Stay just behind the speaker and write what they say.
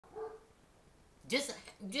Just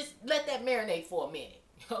let that marinate for a minute,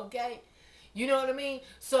 okay? You know what I mean?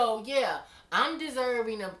 So yeah, I'm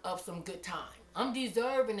deserving of some good time. I'm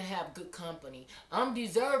deserving to have good company. I'm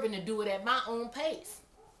deserving to do it at my own pace.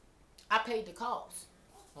 I paid the cost,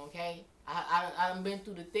 okay? I've been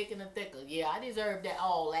through the thick and the thicker. Yeah, I deserve that,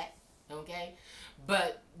 all that, okay?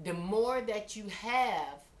 But the more that you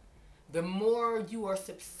have, the more you are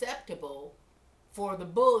susceptible for the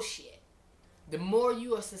bullshit. The more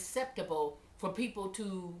you are susceptible for people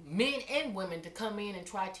to, men and women, to come in and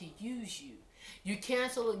try to use you. You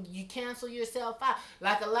cancel yourself out.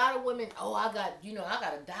 Like a lot of women, oh, I got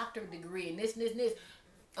a doctorate degree and this and this and this.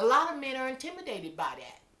 A lot of men are intimidated by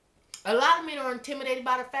that. A lot of men are intimidated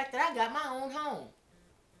by the fact that I got my own home.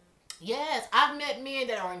 Yes, I've met men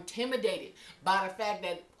that are intimidated by the fact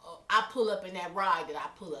that I pull up in that ride that I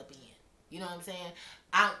pull up in. You know what I'm saying?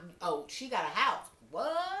 Oh, she got a house.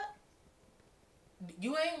 What?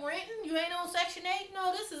 You ain't renting? You ain't on Section 8?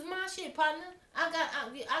 No, this is my shit, partner. I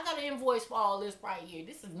got an invoice for all this right here.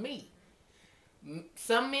 This is me.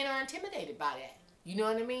 Some men are intimidated by that. You know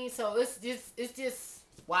what I mean? So it's just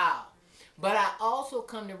wow. But I also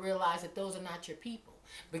come to realize that those are not your people.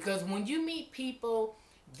 Because when you meet people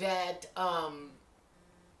that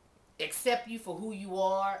accept you for who you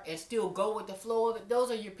are and still go with the flow of it, those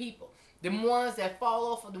are your people. The ones that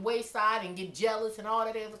fall off of the wayside and get jealous and all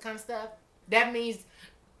that other kind of stuff, that means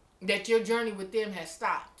that your journey with them has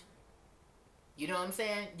stopped. You know what I'm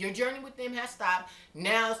saying? Your journey with them has stopped.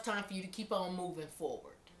 Now it's time for you to keep on moving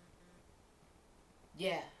forward.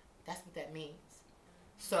 Yeah, that's what that means.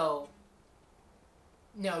 So,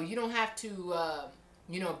 no, you don't have to,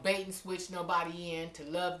 bait and switch nobody in to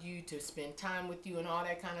love you, to spend time with you and all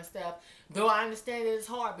that kind of stuff. Though I understand that it's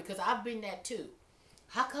hard because I've been that too.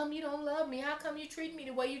 How come you don't love me? How come you treat me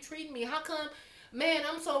the way you treat me? How come, man,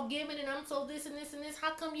 I'm so giving and I'm so this and this and this.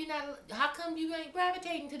 How come you ain't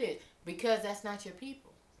gravitating to this? Because that's not your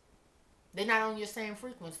people. They're not on your same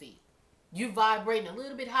frequency. You vibrating a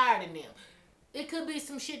little bit higher than them. It could be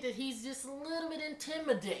some shit that he's just a little bit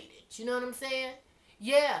intimidated. You know what I'm saying?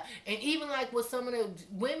 Yeah. And even like with some of the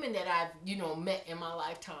women that I've, met in my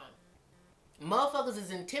lifetime. Motherfuckers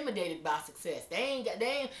is intimidated by success. They ain't.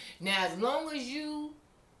 Now, as long as you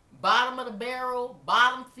bottom of the barrel,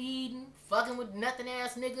 bottom feeding, fucking with nothing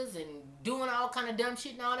ass niggas and doing all kind of dumb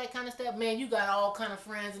shit and all that kind of stuff, man, you got all kind of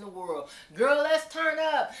friends in the world. Girl, let's turn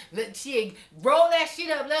up. Shit, roll that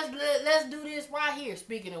shit up. Let's do this right here.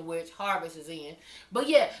 Speaking of which, harvest is in. But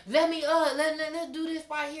yeah, let's do this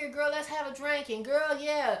right here, girl. Let's have a drink. And girl,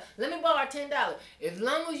 yeah, let me borrow $10. As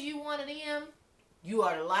long as you one of them, you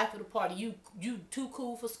are the life of the party. You too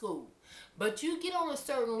cool for school. But you get on a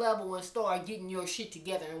certain level and start getting your shit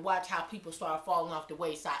together and watch how people start falling off the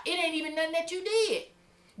wayside. It ain't even nothing that you did.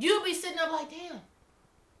 You'll be sitting up like, damn,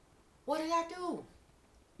 what did I do?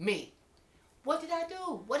 Me. What did I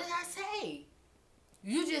do? What did I say?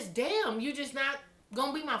 You just not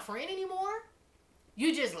gonna be my friend anymore?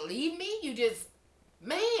 You just leave me?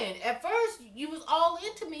 Man, at first you was all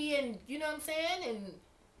into me and, you know what I'm saying? And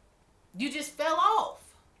you just fell off.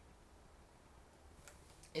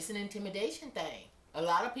 It's an intimidation thing. A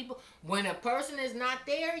lot of people, when a person is not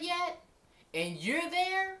there yet and you're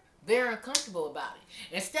there, they're uncomfortable about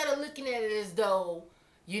it. Instead of looking at it as though,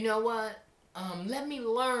 you know what, let me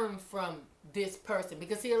learn from this person.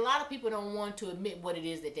 Because see, a lot of people don't want to admit what it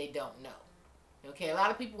is that they don't know. Okay, a lot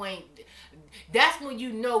of people ain't. That's when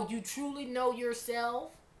you know you truly know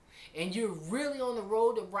yourself and you're really on the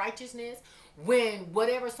road to righteousness. When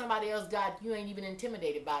whatever somebody else got, you ain't even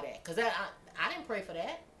intimidated by that. Because I didn't pray for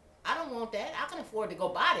that. I don't want that. I can afford to go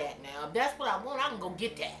buy that now. If that's what I want, I can go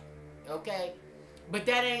get that. Okay? But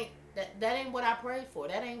that ain't what I prayed for.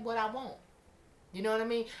 That ain't what I want. You know what I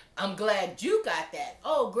mean? I'm glad you got that.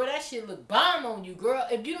 Oh, girl, that shit look bomb on you, girl.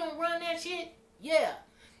 If you don't run that shit, yeah.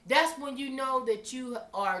 That's when you know that you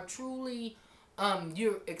are truly,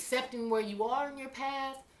 you're accepting where you are in your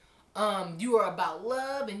path. You are about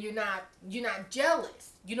love and you're not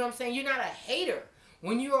jealous. You know what I'm saying? You're not a hater.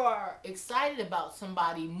 When you are excited about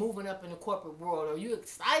somebody moving up in the corporate world, or you're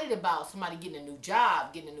excited about somebody getting a new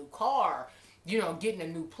job, getting a new car, getting a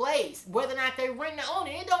new place, whether or not they rent or own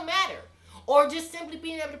it don't matter. Or just simply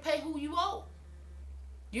being able to pay who you owe.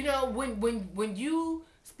 You know, when you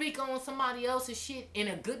speak on somebody else's shit in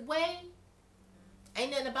a good way, ain't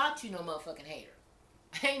nothing about you no motherfucking hater.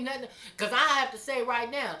 Ain't nothing, cause I have to say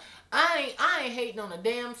right now, I ain't hating on a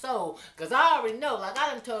damn soul, cause I already know, like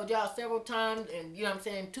I done told y'all several times, and you know what I'm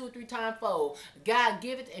saying, 2 or 3 times fold. God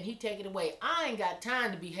give it and He take it away. I ain't got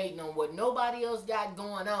time to be hating on what nobody else got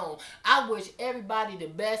going on. I wish everybody the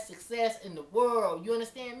best success in the world. You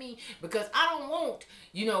understand me? Because I don't want,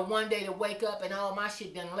 you know, one day to wake up and all my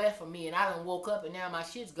shit done left for me, and I done woke up and now my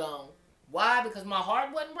shit's gone. Why? Because my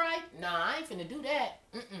heart wasn't right? Nah, I ain't finna do that.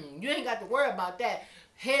 You ain't got to worry about that.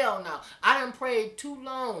 Hell no. I done prayed too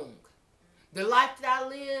long. The life that I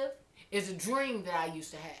live is a dream that I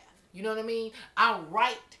used to have. You know what I mean? I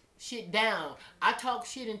write shit down. I talk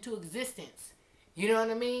shit into existence. You know what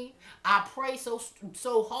I mean? I pray so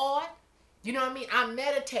hard. You know what I mean? I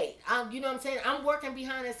meditate. You know what I'm saying? I'm working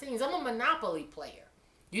behind the scenes. I'm a Monopoly player.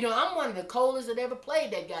 You know, I'm one of the coldest that ever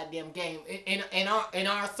played that goddamn game in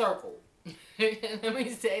our circle. Let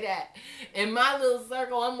me say that. In my little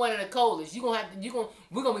circle, I'm one of the coldest.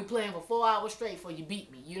 We're gonna be playing for 4 hours straight before you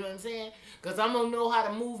beat me. You know what I'm saying? Cause I'm gonna know how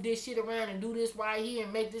to move this shit around and do this right here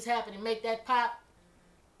and make this happen and make that pop.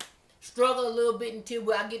 Struggle a little bit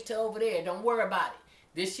until I get to over there. Don't worry about it.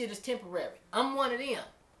 This shit is temporary. I'm one of them.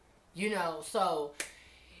 You know, so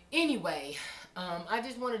anyway, I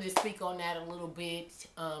just wanted to speak on that a little bit,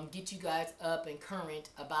 get you guys up and current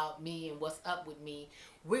about me and what's up with me.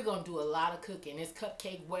 We're going to do a lot of cooking. It's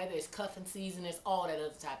cupcake weather, it's cuffing season, it's all that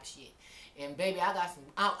other type of shit. And baby, I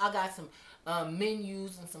got some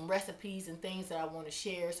menus and some recipes and things that I want to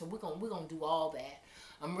share, so we're going to do all that.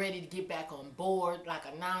 I'm ready to get back on board, like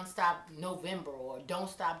a non-stop November or don't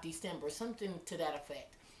stop December, something to that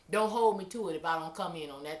effect. Don't hold me to it if I don't come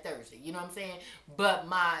in on that Thursday. You know what I'm saying? But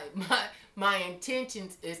my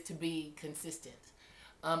intentions is to be consistent.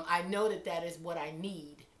 I know that is what I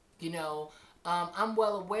need. You know, I'm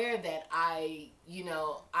well aware that I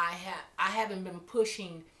haven't been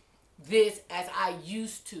pushing this as I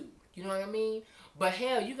used to. You know what I mean? But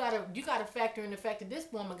hell, you gotta factor in the fact that this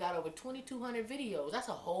woman got over 2,200 videos. That's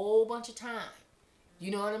a whole bunch of time.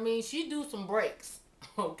 You know what I mean? She do some breaks.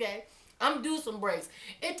 Okay. I'm due some breaks.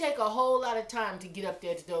 It take a whole lot of time to get up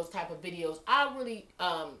there to those type of videos. I really,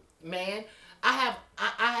 man, I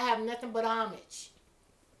have nothing but homage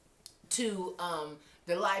to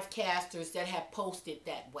the life casters that have posted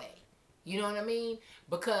that way. You know what I mean?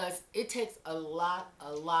 Because it takes a lot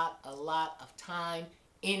of time,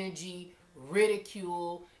 energy,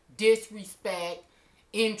 ridicule, disrespect,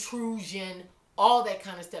 intrusion, all that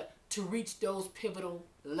kind of stuff to reach those pivotal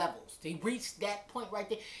levels. They reach that point right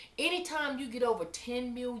there. Anytime you get over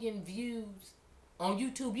 10 million views on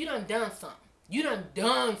YouTube, you done something. You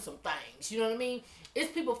done some things. You know what I mean?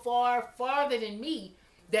 It's people farther than me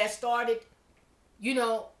that started, you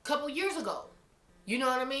know, a couple years ago. You know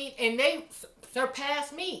what I mean? And they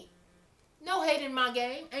surpassed me. No hate in my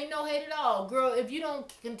game. Ain't no hate at all. Girl, if you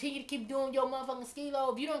don't continue to keep doing your motherfucking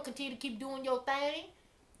skilo, if you don't continue to keep doing your thing,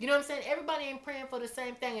 you know what I'm saying? Everybody ain't praying for the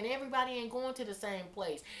same thing, and everybody ain't going to the same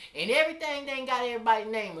place. And everything they ain't got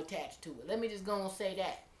everybody's name attached to it. Let me just go and say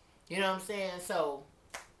that. You know what I'm saying? So,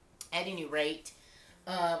 at any rate,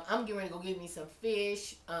 I'm getting ready to go get me some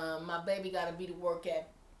fish. My baby got to be to work at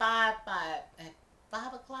 5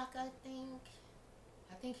 o'clock, I think.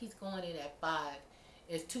 I think he's going in at 5.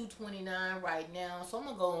 It's 2:29 right now, so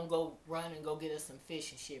I'm going to go run and go get us some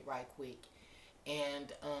fish and shit right quick.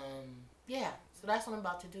 And, yeah. So that's what I'm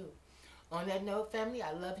about to do. On that note, family,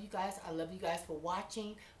 I love you guys. I love you guys for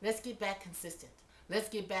watching. Let's get back consistent. Let's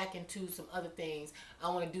get back into some other things. I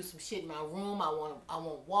want to do some shit in my room. I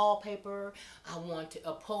want wallpaper. I want to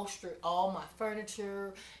upholster all my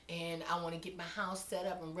furniture. And I want to get my house set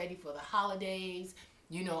up and ready for the holidays.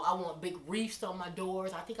 You know, I want big reefs on my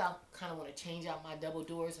doors. I think I kind of want to change out my double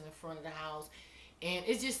doors in the front of the house. And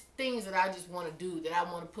it's just things that I just want to do, that I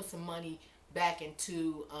want to put some money back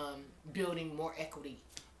into building more equity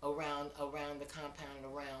around the compound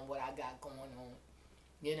and around what I got going on.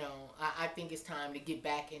 You know, I think it's time to get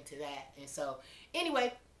back into that. And so,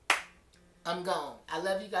 anyway, I'm gone. I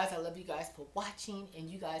love you guys. I love you guys for watching. And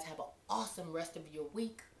you guys have an awesome rest of your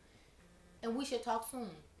week. And we should talk soon.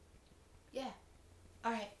 Yeah.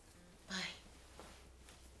 All right. Bye.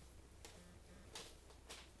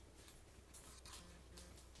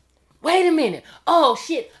 Wait a minute. Oh,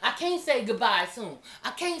 shit. I can't say goodbye soon. I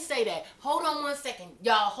can't say that. Hold on 1 second.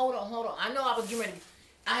 Y'all, hold on. I know I was getting ready.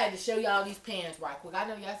 I had to show y'all these pants right quick. I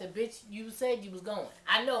know y'all said, bitch, you said you was going.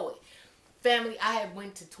 I know it. Family, I had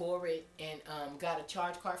went to Torrid and got a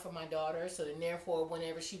charge card for my daughter. So then therefore,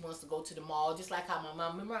 whenever she wants to go to the mall, just like how my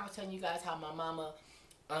mom, remember I was telling you guys how my mama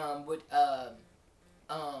would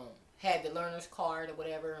had the learner's card or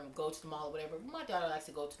whatever and go to the mall or whatever. My daughter likes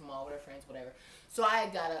to go to the mall with her friends, whatever. So I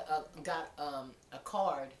got a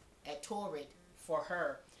card at Torrid for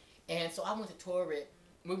her, and so I went to Torrid.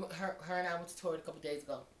 Her and I went to Torrid a couple days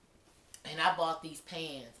ago, and I bought these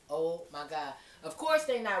pants. Oh my God! Of course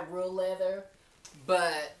they're not real leather,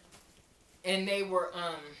 and they were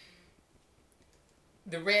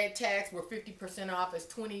the red tags were 50% off. It's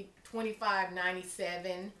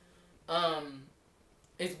 $25.97.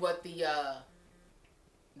 Is what the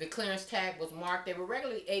clearance tag was marked. They were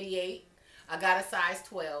regularly $88. I got a size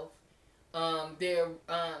 12.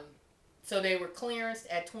 So they were clearanced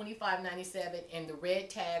at $25.97, and the red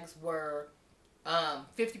tags were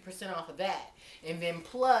 50% off of that. And then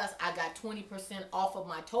plus I got 20% off of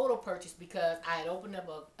my total purchase because I had opened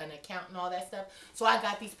up an account and all that stuff. So I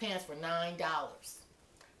got these pants for $9.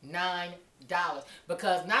 $9.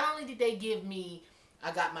 Because not only did they give me,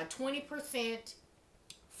 I got my 20%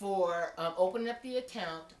 for opening up the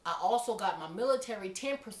account. I also got my military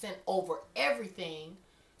 10% over everything.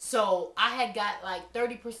 So I had got like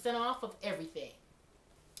 30% off of everything.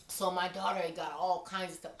 So my daughter had got all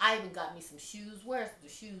kinds of stuff. I even got me some shoes. Where's the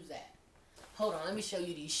shoes at? Hold on, let me show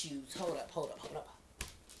you these shoes. Hold up.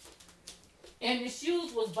 And the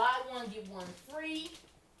shoes was buy one, get one free.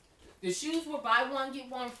 The shoes were buy one, get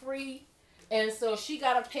one free. And so she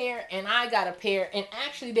got a pair and I got a pair. And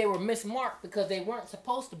actually they were mismarked because they weren't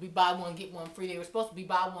supposed to be buy one, get one free. They were supposed to be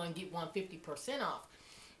buy one, get one 50% off.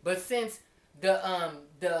 But since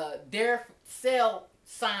their sale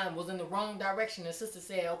sign was in the wrong direction, the sister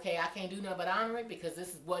said, okay, I can't do nothing but honor it because this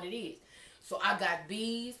is what it is. So I got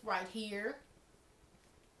these right here.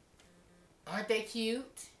 Aren't they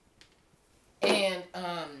cute? And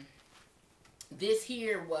this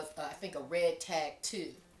here was I think a red tag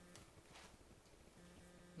too.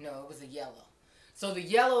 No, it was a yellow. So the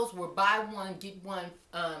yellows were buy one, get one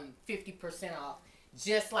 50% off.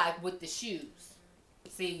 Just like with the shoes.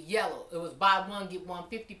 See, yellow. It was buy one, get one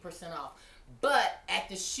 50% off. But at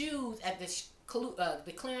the shoes, at the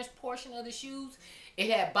clearance portion of the shoes, it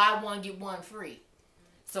had buy one, get one free.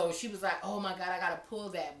 So she was like, oh my God, I got to pull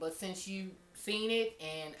that. But since you seen it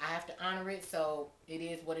and I have to honor it, so it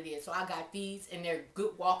is what it is. So I got these and they're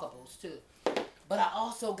good walkables too. But I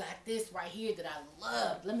also got this right here that I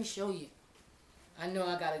love. Let me show you. I know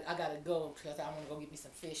I gotta go because I want to go get me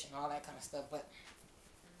some fish and all that kind of stuff. But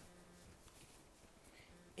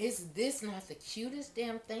is this not the cutest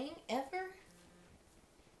damn thing ever?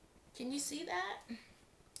 Can you see that?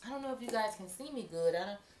 I don't know if you guys can see me good.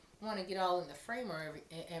 I don't want to get all in the frame or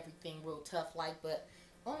everything real tough like. But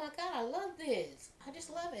oh my God, I love this. I just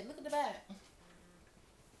love it. Look at the back.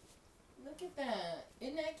 Look at that.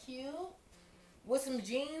 Isn't that cute? With some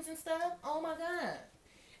jeans and stuff. Oh my God.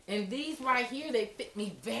 And these right here, they fit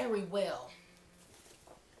me very well.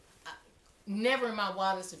 Never in my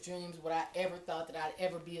wildest of dreams would I ever thought that I'd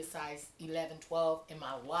ever be a size 11, 12 in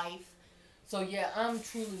my life. So yeah, I'm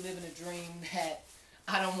truly living a dream that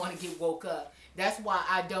I don't want to get woke up. That's why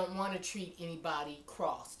I don't want to treat anybody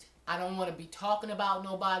crossed. I don't want to be talking about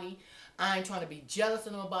nobody. I ain't trying to be jealous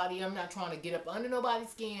of nobody. I'm not trying to get up under nobody's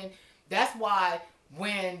skin. That's why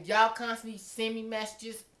when y'all constantly send me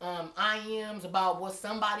messages, IMs about what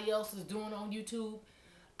somebody else is doing on YouTube,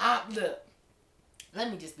 look, let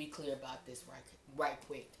me just be clear about this right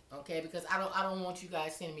quick, okay? Because I don't want you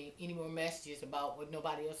guys sending me any more messages about what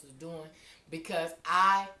nobody else is doing, because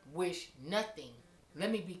I wish nothing.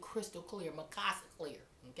 Let me be crystal clear, Mikasa clear,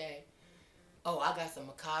 okay? Oh, I got some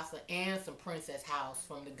Mikasa and some Princess House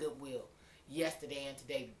from the Goodwill yesterday and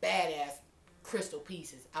today. Badass crystal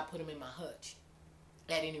pieces. I put them in my hutch.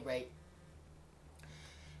 At any rate,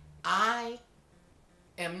 I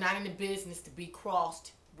am not in the business to be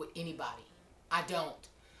crossed with anybody. I don't.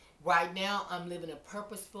 Right now, I'm living a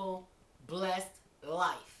purposeful, blessed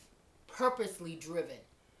life. Purposely driven.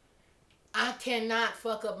 I cannot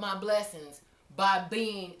fuck up my blessings by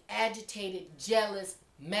being agitated, jealous,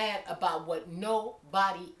 mad about what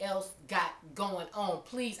nobody else got going on.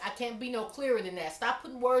 Please, I can't be no clearer than that. Stop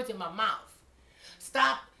putting words in my mouth.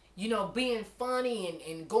 Stop, being funny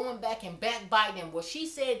and going back and backbiting. Well, she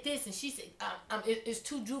said this and she said, it's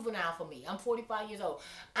too juvenile for me. I'm 45 years old.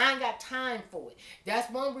 I ain't got time for it.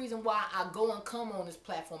 That's one reason why I go and come on this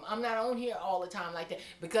platform. I'm not on here all the time like that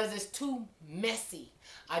because it's too messy.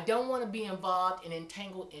 I don't want to be involved and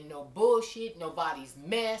entangled in no bullshit, nobody's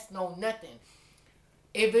mess, no nothing.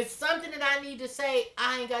 If it's something that I need to say,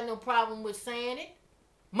 I ain't got no problem with saying it.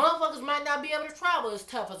 Motherfuckers might not be able to travel as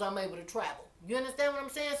tough as I'm able to travel. You understand what I'm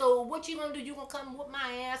saying? So what you gonna do? You gonna come whoop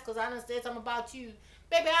my ass because I done said something about you?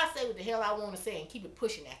 Baby, I'll say what the hell I want to say and keep it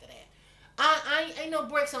pushing after that. I ain't no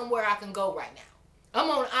brakes on where I can go right now. I'm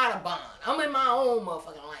on Autobahn. I'm in my own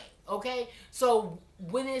motherfucking lane. Okay? So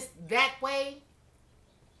when it's that way,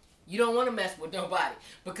 you don't want to mess with nobody.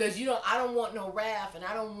 Because I don't want no wrath, and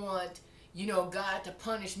I don't want, God to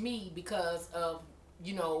punish me because of,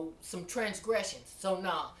 some transgressions. So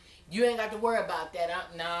nah. You ain't got to worry about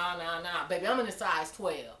that. Nah. Baby, I'm in a size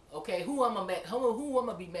 12. Okay? Who I'm gonna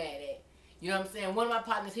be mad at? You know what I'm saying? One of my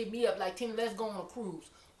partners hit me up like, Tina, let's go on a cruise.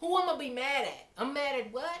 Who I'm gonna be mad at? I'm mad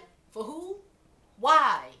at what? For who?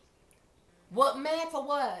 Why? What? Mad for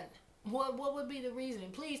what? What would be the reason?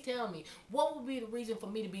 Please tell me. What would be the reason for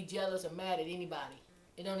me to be jealous or mad at anybody?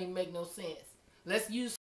 It don't even make no sense. Let's use